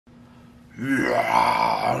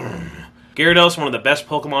Gyarados, one of the best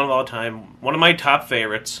Pokemon of all time. One of my top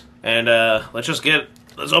favorites. And let's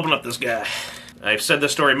open up this guy. I've said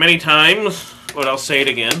this story many times, but I'll say it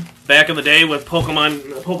again. Back in the day with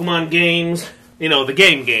Pokemon games, you know, the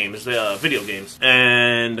games, the video games.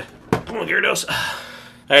 And, come on, Gyarados.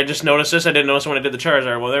 I just noticed this. I didn't notice when I did the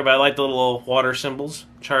Charizard one there, but I like the little water symbols.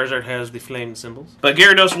 Charizard has the flame symbols. But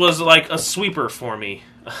Gyarados was like a sweeper for me,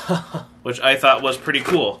 which I thought was pretty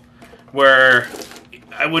cool. Where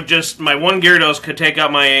I would just, my one Gyarados could take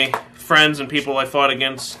out my friends and people I fought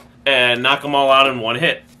against and knock them all out in one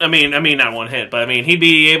hit. I mean, not one hit, but I mean, he'd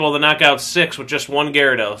be able to knock out 6 with just one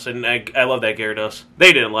Gyarados, and I love that Gyarados.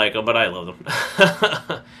 They didn't like him, but I loved him.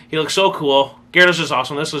 He looks so cool. Gyarados is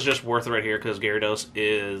awesome. This was just worth it right here, because Gyarados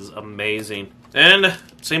is amazing. And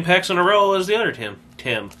same packs in a row as the other Tim.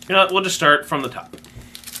 You know what, we'll just start from the top.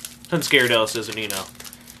 Since Gyarados isn't, you know,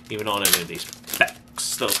 even on any of these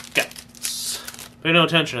packs. Those guys. Pay no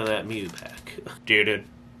attention to that Mew pack. Dude.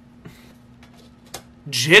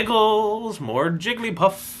 Jiggles, more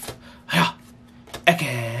Jigglypuff.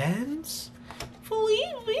 Ekans,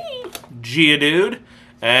 Gyarados,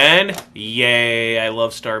 and yay! I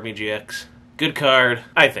love Starmie GX. Good card.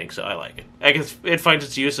 I think so. I like it. I guess it finds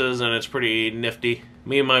its uses and it's pretty nifty.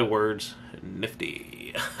 Me and my words,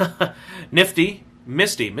 nifty, nifty,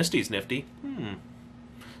 Misty. Misty's nifty.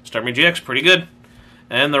 Starmie GX, pretty good.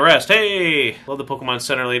 And the rest. Hey! Love the Pokemon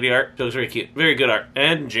Center Lady art. It looks very cute. Very good art.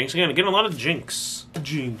 And Jinx again. Getting a lot of Jinx.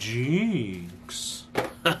 Jinx.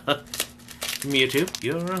 Mewtwo.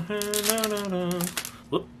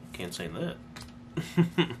 Whoop. Can't say that.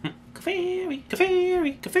 Kafiri.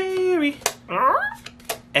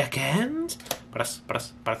 Ekans.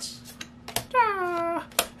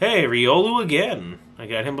 Hey, Riolu again. I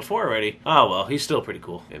got him before already. Oh, well, he's still pretty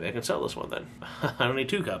cool. Maybe I can sell this one then. I don't need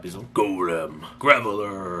 2 copies of him. Golem,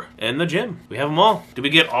 Graveler, and the gym. We have them all. Did we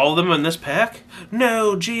get all of them in this pack?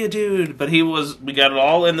 No, Geodude. But we got it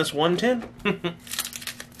all in this one tin.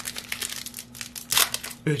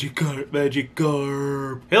 Magikarp.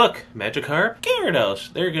 Hey, look, Magikarp,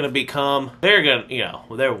 Gyarados.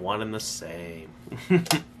 They're one and the same.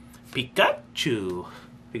 Pikachu.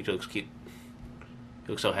 Pikachu looks cute. He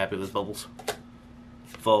looks so happy with his bubbles.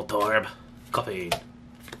 Voltorb. Coffee.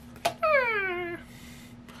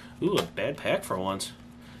 Ooh, a bad pack for once.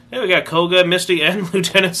 Hey, we got Koga, Misty, and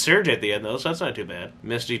Lieutenant Surge at the end, though, so that's not too bad.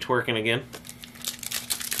 Misty twerking again.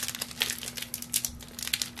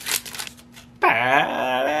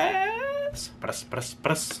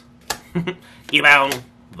 Press. Ebound.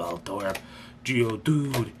 Voltorb.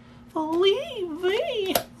 Geodude.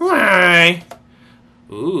 Why?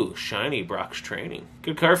 Ooh, shiny Brock's Training.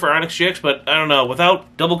 Good card for Onix GX, but I don't know.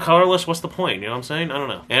 Without double colorless, what's the point? You know what I'm saying? I don't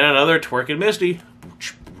know. And another twerking Misty.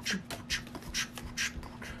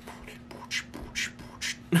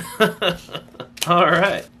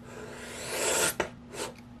 Alright.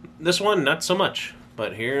 This one, not so much.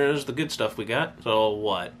 But here's the good stuff we got. So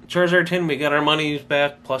what? Charizard 10, we got our monies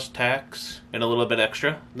back, plus tax, and a little bit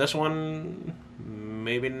extra. This one,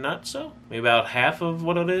 maybe not so. Maybe about half of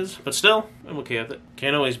what it is. But still, I'm okay with it.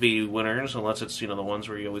 Can't always be winners, unless it's, you know, the ones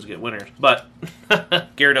where you always get winners. But,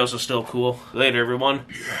 Gyarados is still cool. Later, everyone.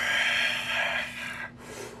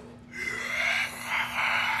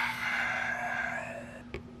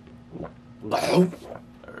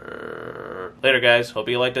 Later, guys. Hope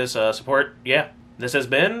you like this support. Yeah. This has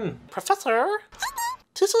been Professor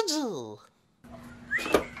Tizzle.